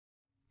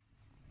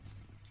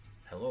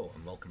Hello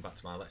and welcome back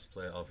to my Let's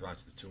Play of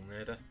Rise of the Tomb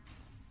Raider.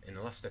 In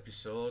the last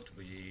episode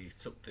we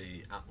took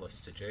the Atlas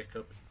to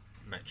Jacob,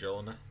 met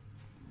Jonah,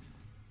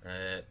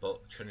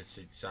 but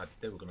Trinity decided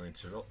they were going to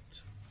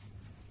interrupt,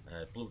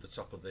 blew the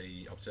top of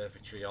the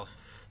observatory off,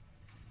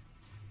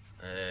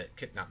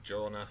 kidnapped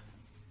Jonah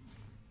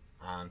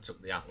and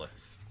took the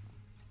Atlas.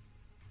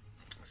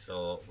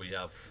 So we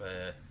have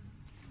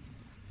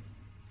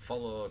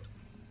followed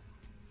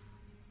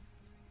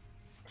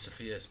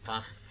Sophia's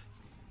path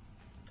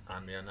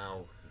and we are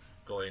now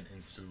going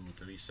into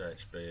the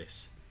research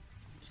base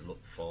to look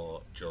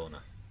for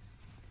Jonah.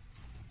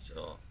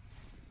 So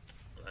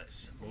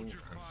let's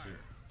move and see.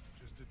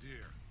 Just a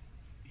deer.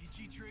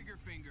 Itchy trigger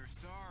finger,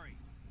 sorry.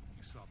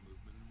 You saw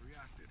movement and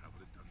reacted. I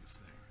would have done the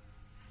same.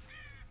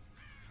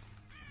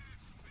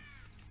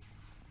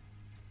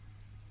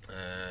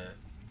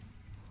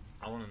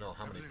 I want to know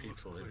how many Everything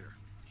looks people in. clear.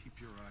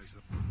 Keep your eyes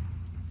up.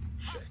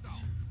 Shit.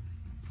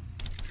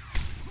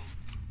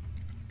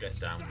 Get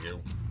down,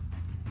 you.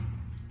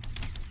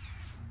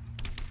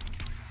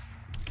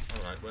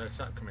 Alright, where's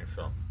that coming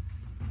from?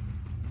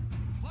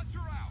 Flush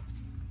her out.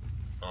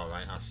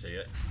 Alright, I see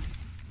it.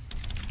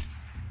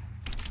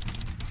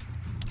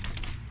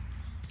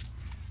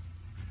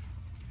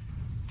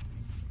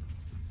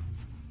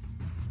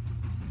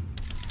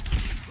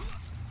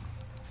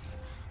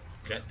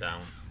 Get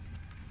down.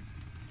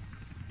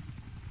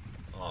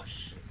 Oh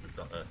shit, we've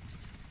got a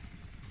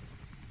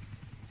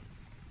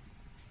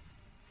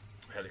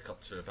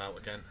helicopter about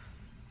again.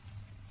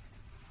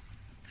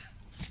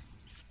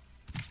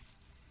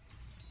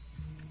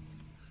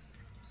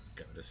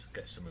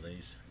 Get some of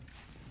the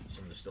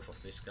stuff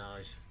off these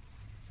guys.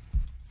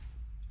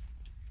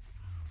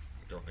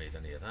 Don't need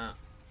any of that.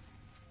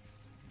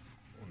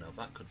 Oh no,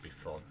 that could be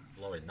fun.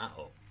 Blowing that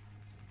up.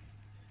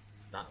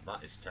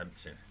 That is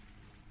tempting.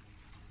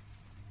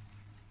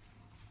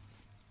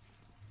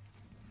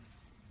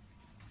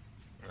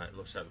 Right,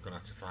 looks like we're gonna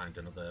have to find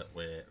another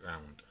way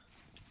round.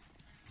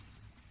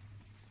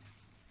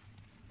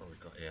 What have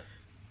we got here?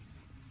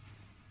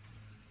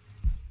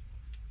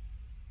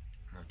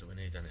 Now, do we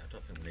need any? I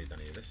don't think we need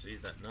any of this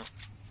either. No.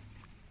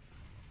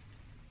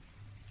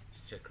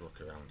 Let's take a look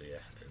around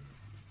here.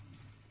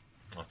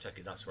 I'll take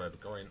it that's where we're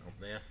going, up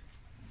there.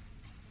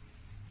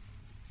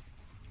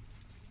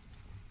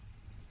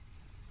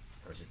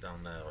 Or is it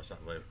down there? Or is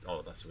that where?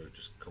 Oh, that's where we've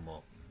just come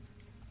up.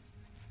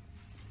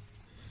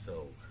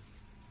 So,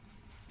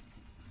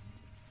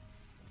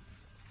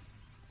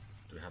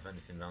 do we have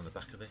anything around the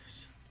back of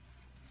this?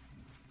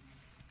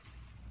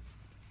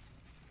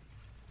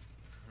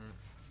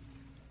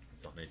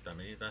 Don't need them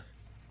either.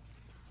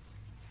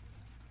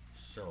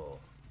 So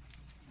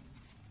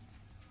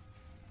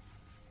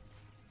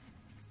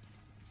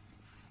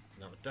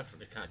no, we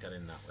definitely can't get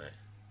in that way.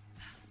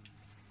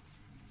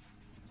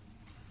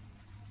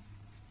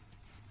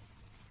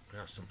 We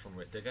have some fun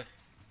with Digger.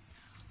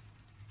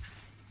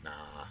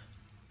 Nah,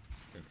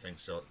 didn't think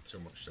so. Too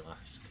much to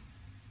ask.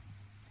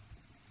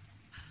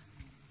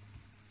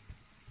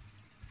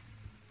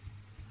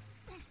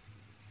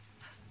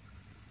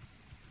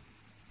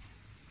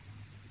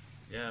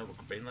 Yeah, we're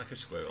being like a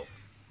squirrel.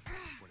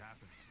 What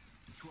happened?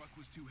 The truck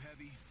was too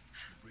heavy.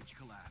 The bridge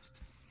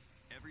collapsed.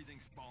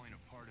 Everything's falling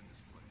apart in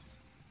this place.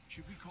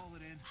 Should we call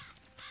it in?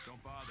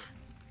 Don't bother.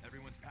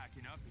 Everyone's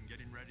packing up and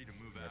getting ready to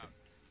move out.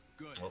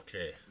 Good.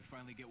 Okay. We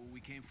finally get what we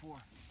came for.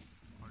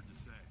 Hard to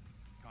say.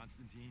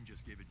 Constantine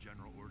just gave a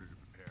general order to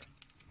prepare.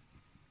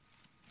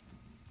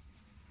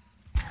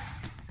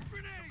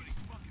 Grenade! Somebody's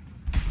fucking.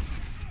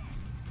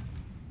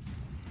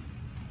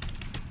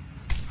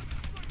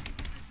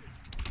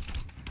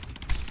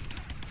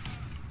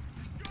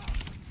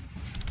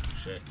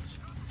 Shit.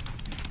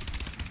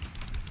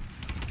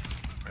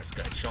 Let's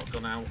get a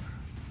shotgun out.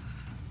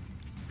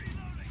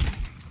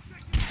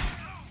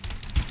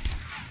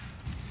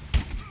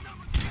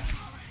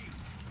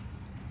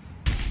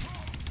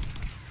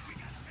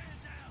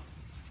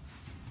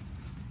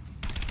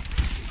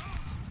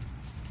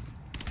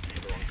 Is the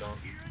other one gone?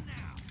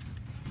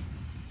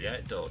 Yeah,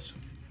 it does.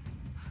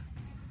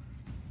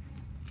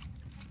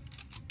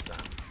 Damn.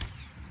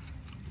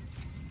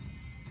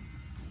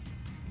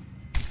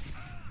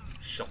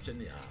 Shot in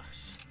the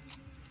arse.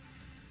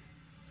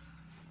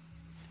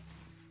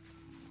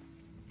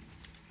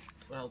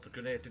 Well, the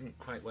grenade didn't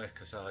quite work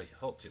as I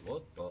hoped it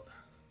would, but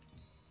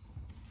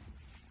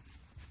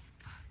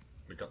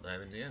we got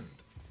there in the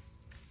end.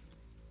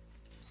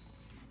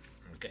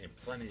 I'm getting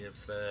plenty of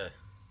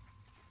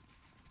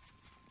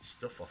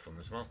stuff off them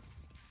as well.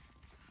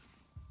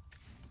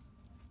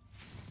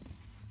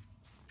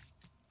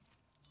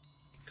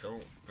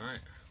 Cool,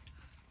 right.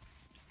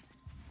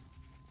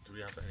 Do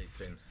we have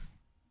anything?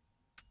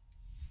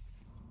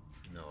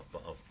 No,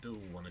 but I do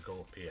want to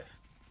go up here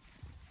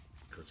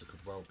because there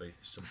could well be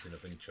something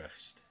of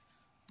interest.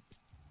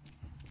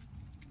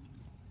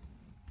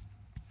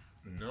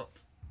 Nope,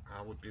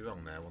 I would be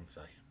wrong there, wouldn't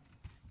I?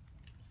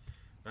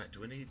 Right, do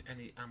we need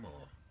any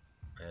ammo?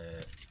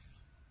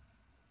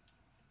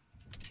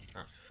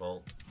 That's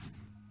full.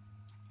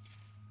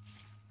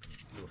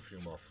 Do a few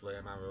more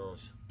flame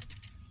arrows.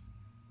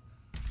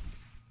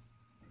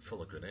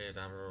 full of grenade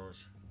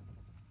arrows.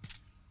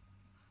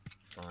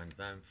 Find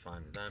them,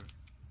 find them.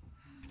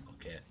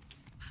 Okay.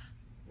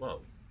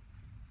 Whoa.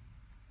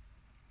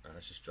 Right,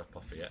 let's just drop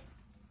off here.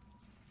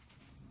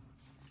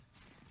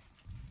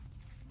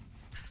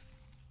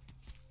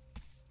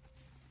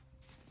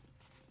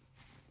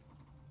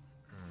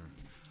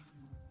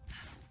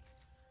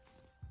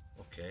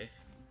 Okay.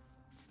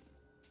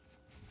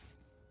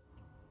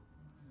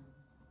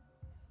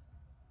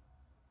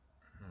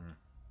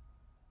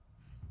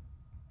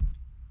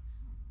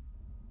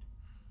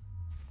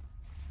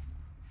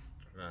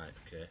 Right,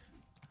 okay.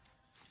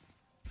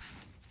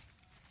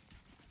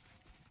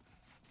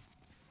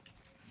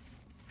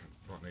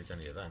 Won't need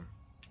any of them.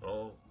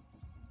 Oh,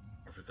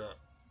 have we got...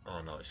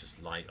 Oh no, it's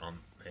just light on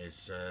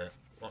his...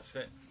 what's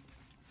it?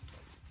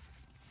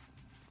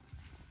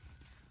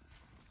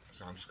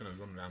 So I'm just going to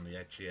run around the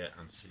edge here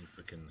and see if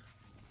we can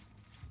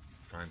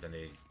find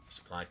any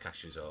supply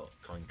caches or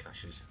coin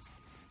caches.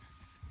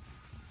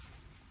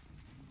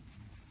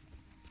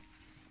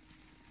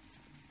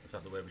 Is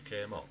that the way we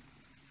came up?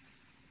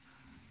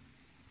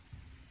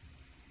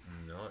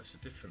 No, it's a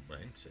different way,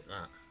 isn't it,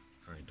 that?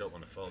 And you don't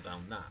want to fall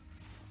down that.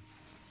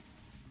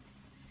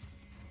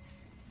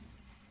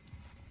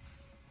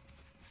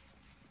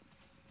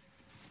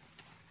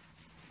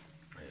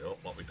 Hey, oh,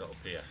 what we got up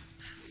here?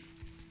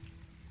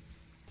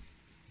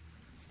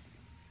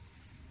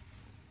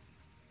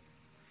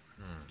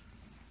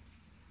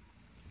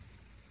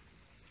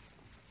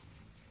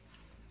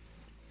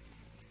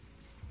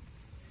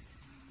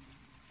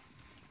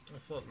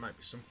 I thought there might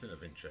be something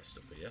of interest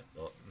up here,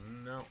 but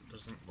no,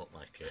 doesn't look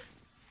like it.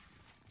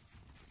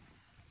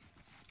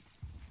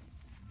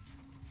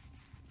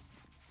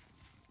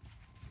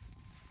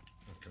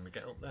 And can we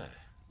get up there?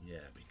 Yeah,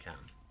 we can.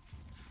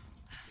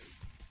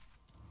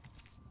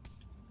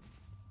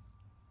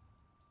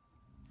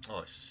 Oh,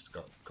 it's just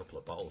got a couple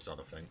of bottles on,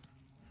 I think.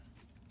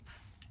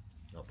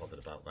 Not bothered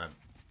about them.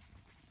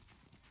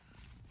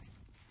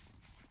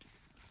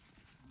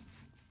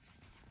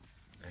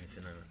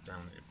 Anything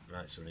down here?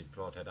 Right, so we need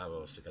broadhead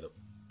arrows to get up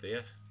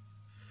there.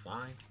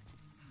 Fine.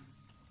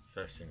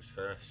 First things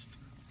first.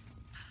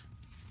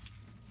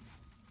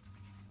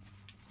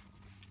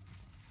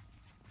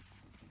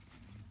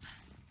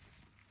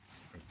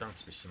 There's bound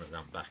to be something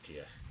around back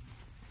here.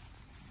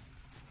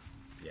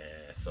 Yeah,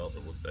 I thought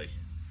there would be.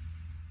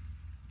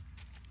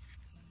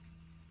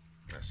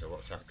 Right, so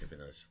what's that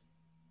giving us?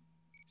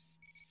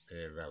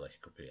 A relic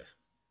up here.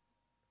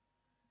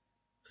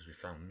 Because we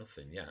found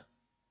nothing yet.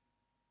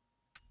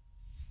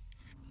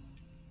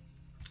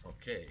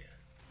 Okay.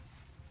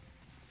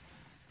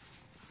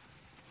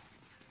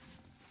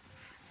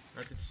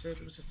 I did say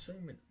there was a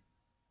tomb in.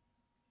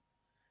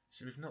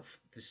 So we've not.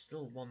 There's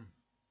still one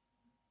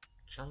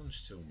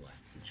challenge tomb left,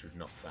 which we've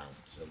not found.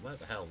 So where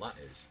the hell that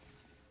is?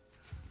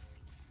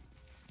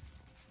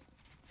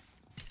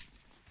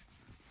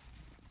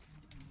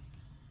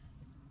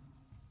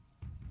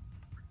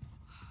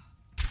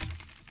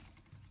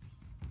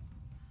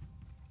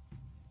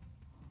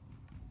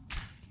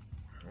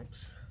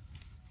 Oops.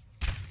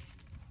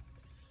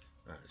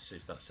 Right, let's see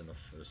if that's enough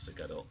for us to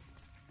get up.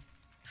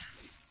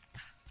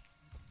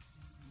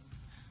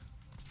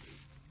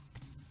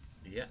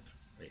 Yep,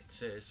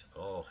 it is.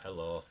 Oh,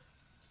 hello.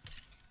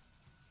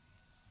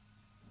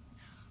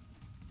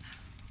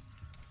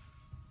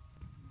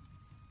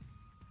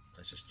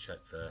 Let's just check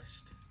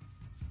first.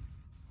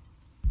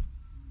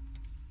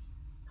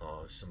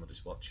 Oh,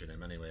 somebody's watching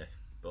him anyway.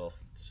 Both.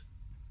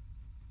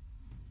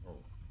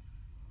 Oh,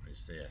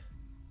 he's there.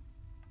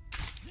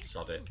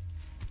 Sod it.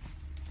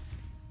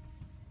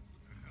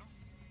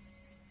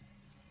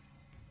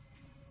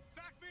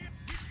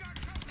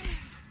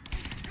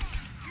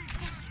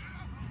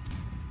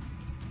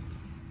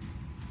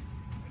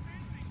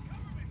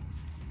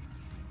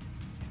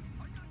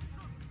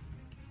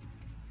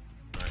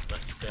 Right,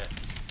 let's get.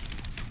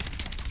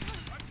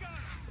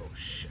 Oh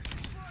shit.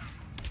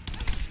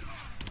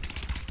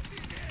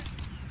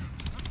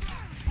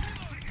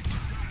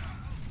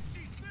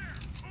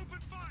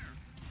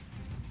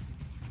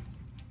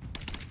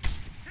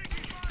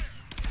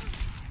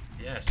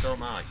 Yeah, so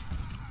am I.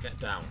 Get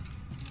down.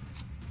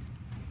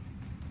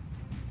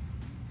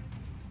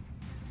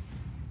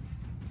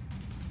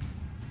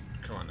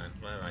 Come on then,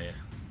 where are you?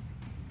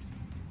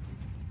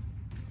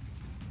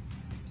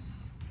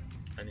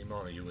 Any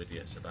more of you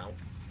idiots about?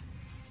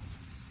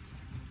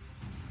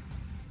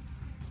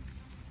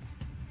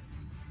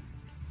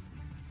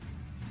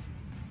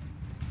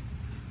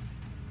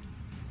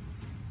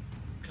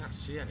 Can't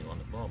see anyone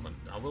at the moment.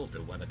 I will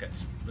do when I get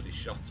bloody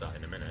shot at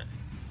in a minute.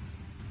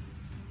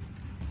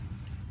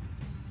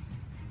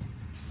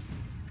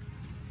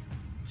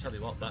 Tell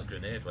you what, that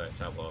grenade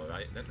worked out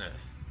alright, didn't it?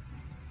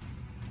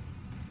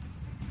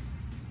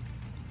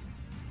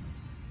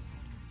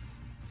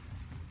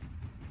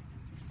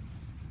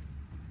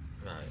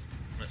 Right,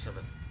 let's have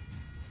a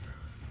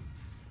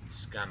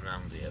scan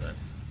round here then.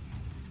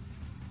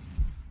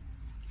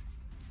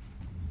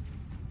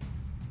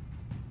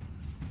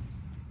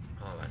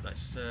 Alright,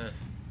 let's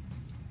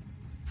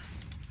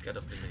get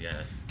up in the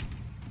air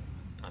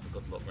have a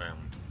good look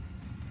round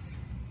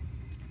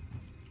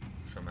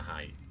from a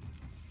height,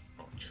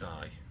 or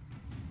try.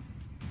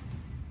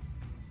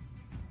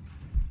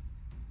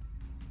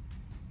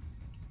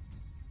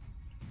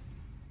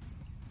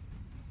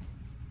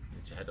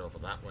 Need to head over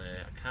that way.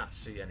 I can't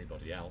see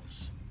anybody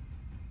else,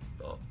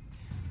 but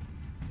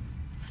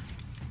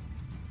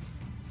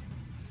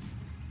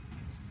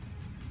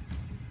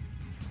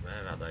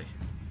where are they?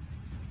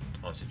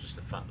 Or is it just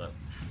the fact that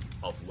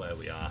of where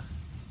we are,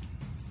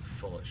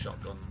 full of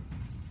shotgun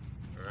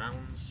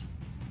rounds?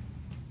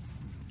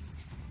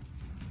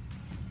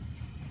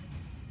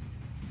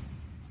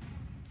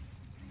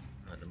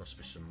 Right, there must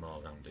be some more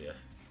around here.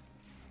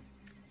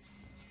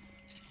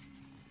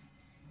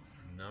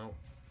 No.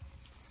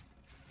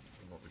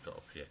 What we got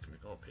up here? Can we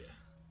go up here?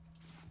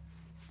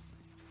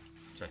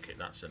 Take it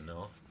that's a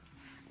no.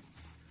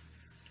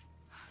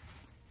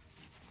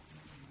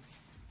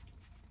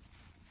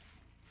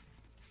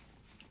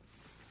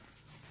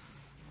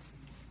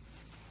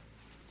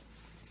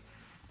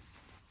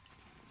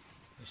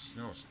 The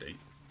snow's deep,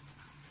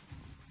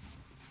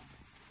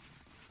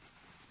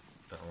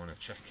 but I want to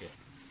check it.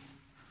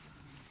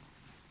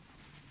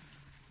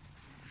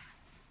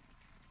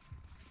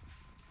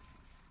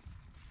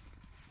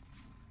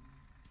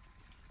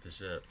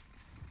 There's a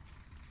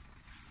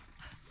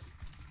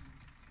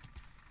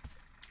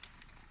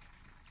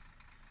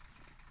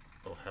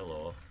oh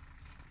hello.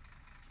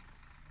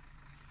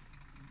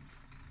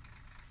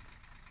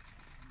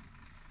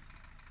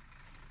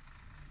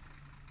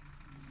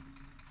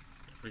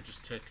 Have we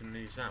just taken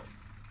these out?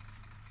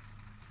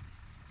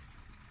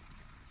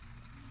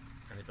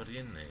 Anybody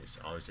in these?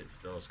 Or is it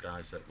for those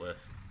guys that were...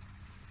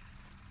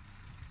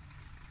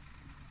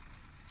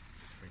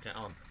 Can we get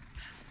on?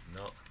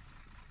 No.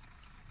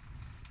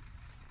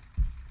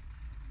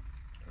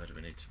 Where do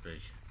we need to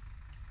be?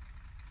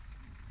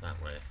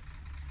 That way.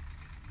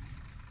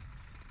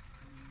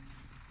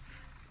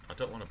 I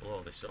don't want to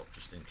blow this up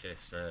just in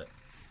case...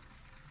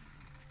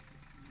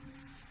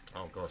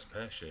 oh, goes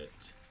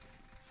pear-shaped.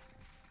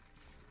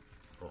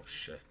 Oh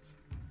shit.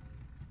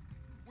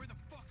 Where the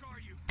fuck are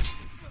you?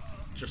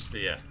 Just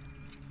here.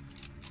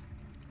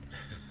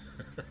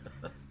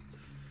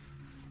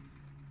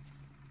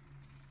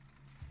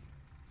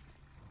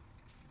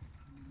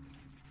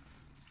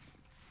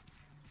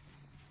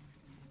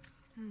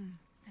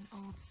 An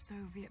old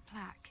Soviet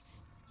plaque.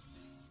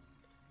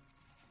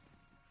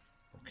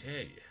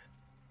 Okay.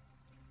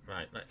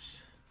 Right,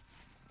 let's...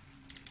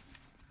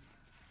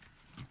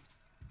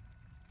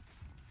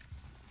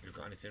 You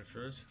got anything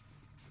for us?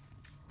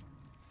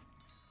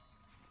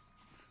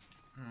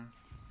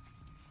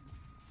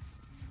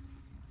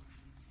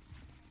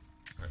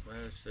 Right,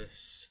 where is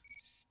this?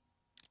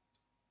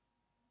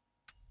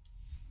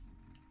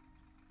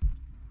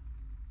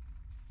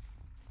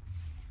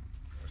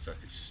 Looks like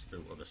it's just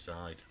the other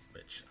side,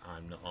 which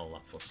I'm not all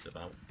that fussed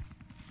about.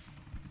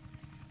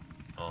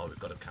 Oh, we've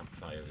got a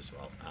campfire as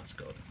well, that's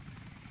good.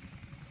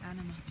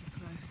 Anna must be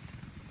close.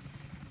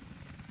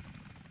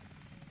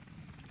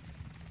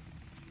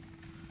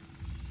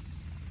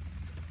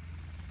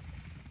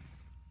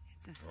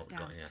 It's a What we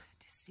got stamp here?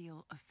 to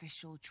seal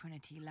official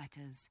Trinity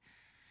letters.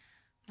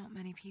 Not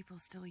many people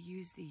still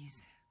use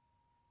these.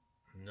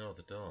 No,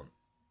 they don't.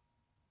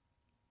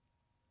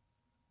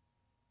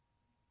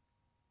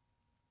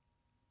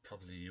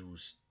 Probably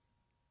used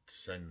to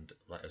send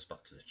letters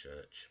back to the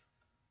church.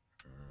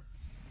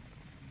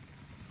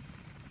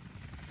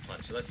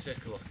 Right, so let's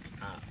take a look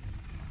at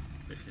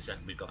if there's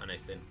we got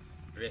anything.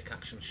 Break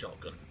action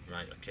shotgun.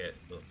 Right, okay,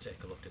 we'll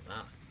take a look at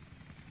that.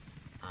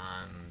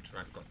 And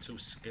right, we've got 2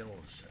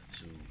 skills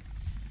to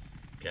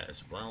get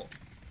as well.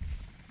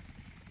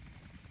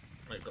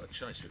 Right, we've got a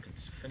choice. We can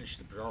finish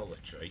the brawler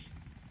tree.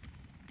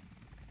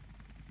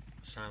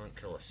 Silent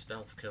killer,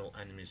 stealth kill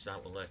enemies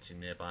out alerting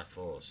nearby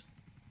foes.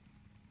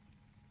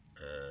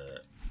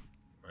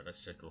 Right,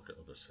 let's take a look at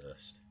others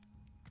first.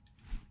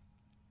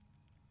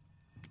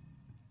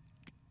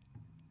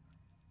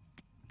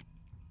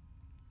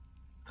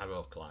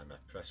 Arrow climber.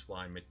 Press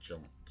Y mid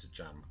jump to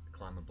jam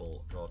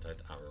climbable broadhead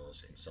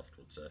arrows in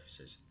softwood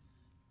surfaces.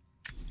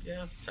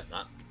 Yeah, take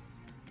that.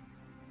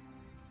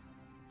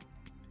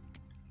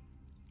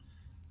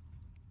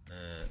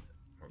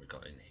 What we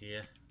got in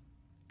here?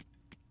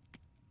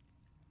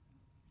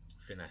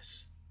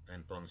 Finesse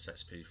and bonus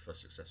XP for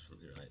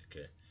successfully. Right,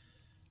 okay.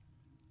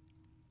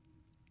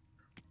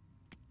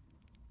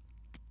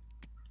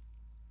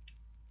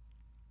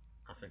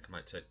 I think I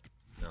might take.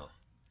 No,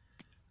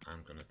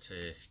 I'm gonna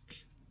take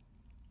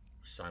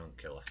silent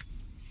killer.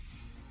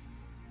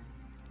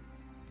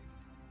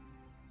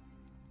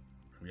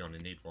 We only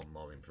need 1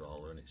 more in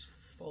brawler and it's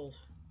full.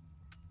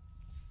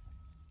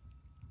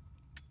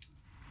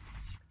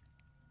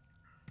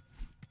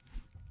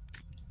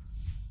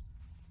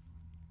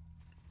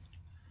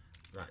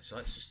 Right, so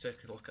let's just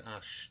take a look at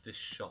our this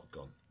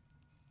shotgun.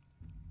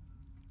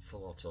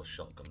 Full auto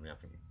shotgun we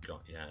haven't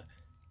got yet.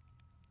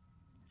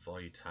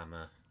 Void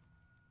hammer.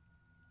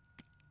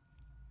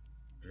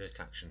 Break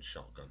action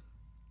shotgun.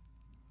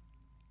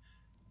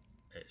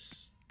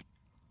 It's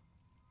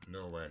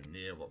nowhere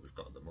near what we've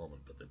got at the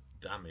moment, but the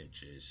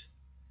damage is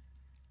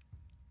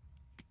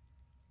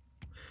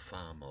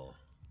far more.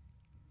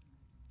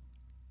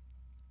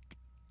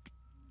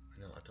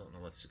 No, I don't know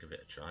whether to give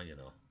it a try, you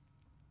know.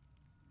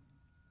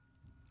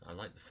 I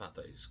like the fact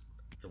that it's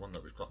the one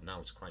that we've got now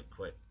is quite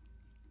quick.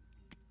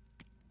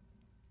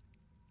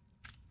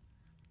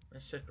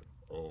 Let's see.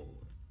 Oh,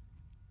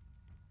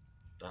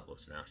 that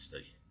looks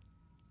nasty.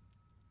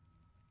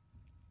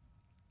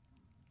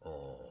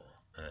 Oh,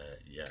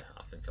 yeah,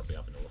 I think I'll be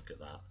having a look at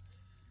that.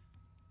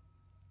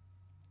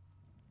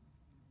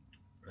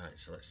 Right,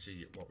 so let's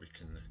see what we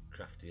can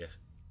craft here.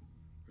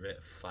 Rate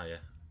of fire.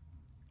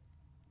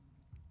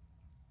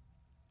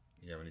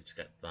 Yeah, we need to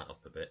get that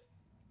up a bit.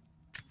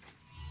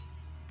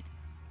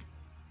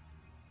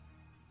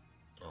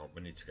 Oh,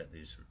 we need to get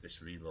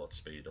this reload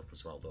speed up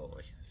as well, don't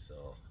we?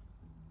 So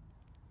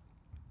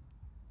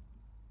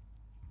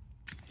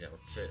yeah, we'll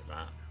take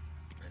that.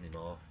 Any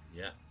more?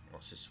 Yeah.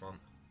 What's this one?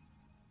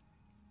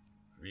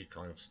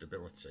 Recoil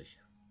stability.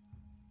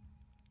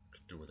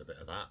 Could do with a bit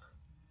of that.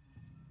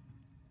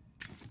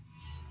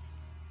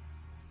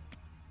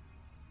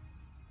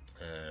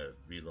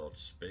 Reload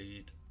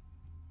speed.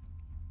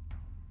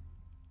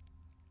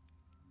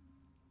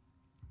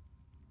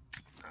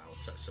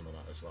 I'll take some of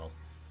that as well.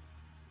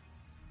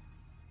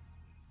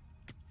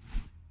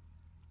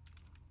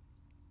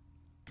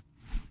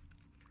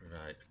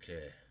 Right,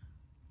 okay.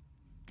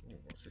 Ooh,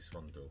 what's this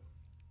one do?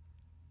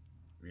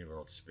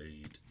 Reload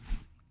speed.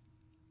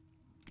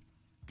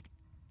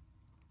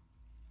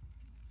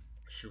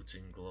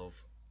 Shooting glove.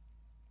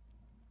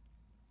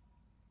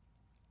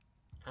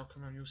 How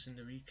come I'm using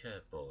the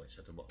recurve bow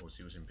instead of what I was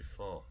using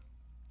before?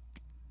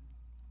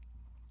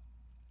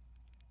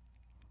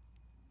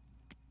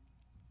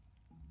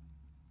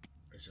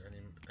 Is there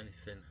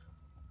anything?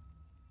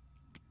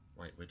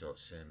 White Widow,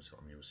 same as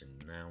what I'm using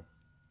now.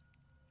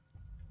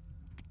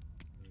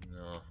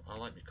 No, I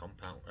like my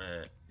compound.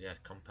 Yeah,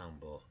 compound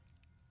bow.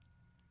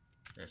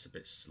 Yeah, it's a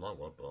bit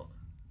slower, but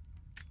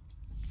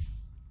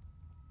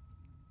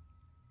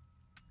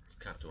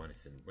can't do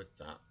anything with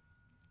that.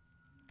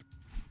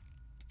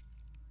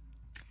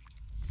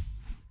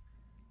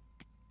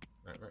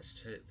 Right,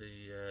 let's take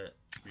the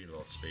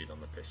reload speed on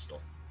the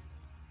pistol.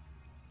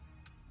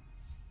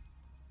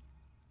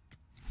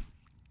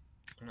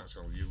 I might as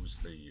well use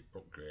the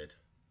upgrade,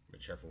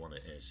 whichever one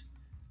it is.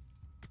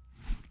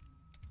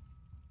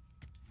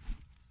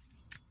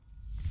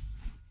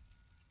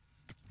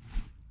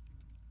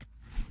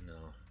 No,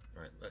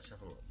 right, let's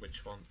have a look.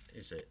 Which one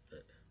is it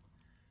that...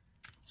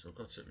 So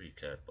we'll go to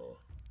recurve bow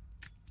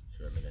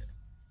for a minute.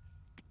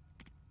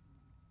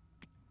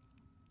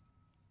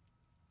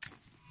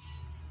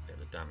 Get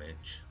the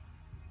damage.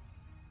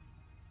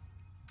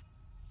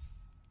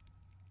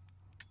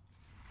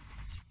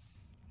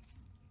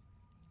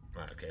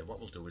 Right, okay, what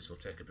we'll do is we'll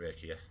take a break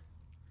here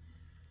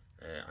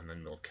and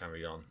then we'll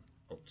carry on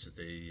up to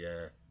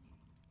the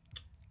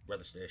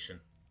weather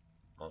station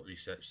or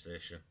research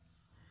station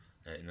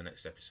in the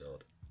next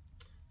episode.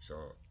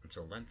 So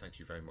until then, thank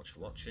you very much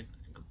for watching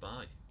and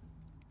goodbye.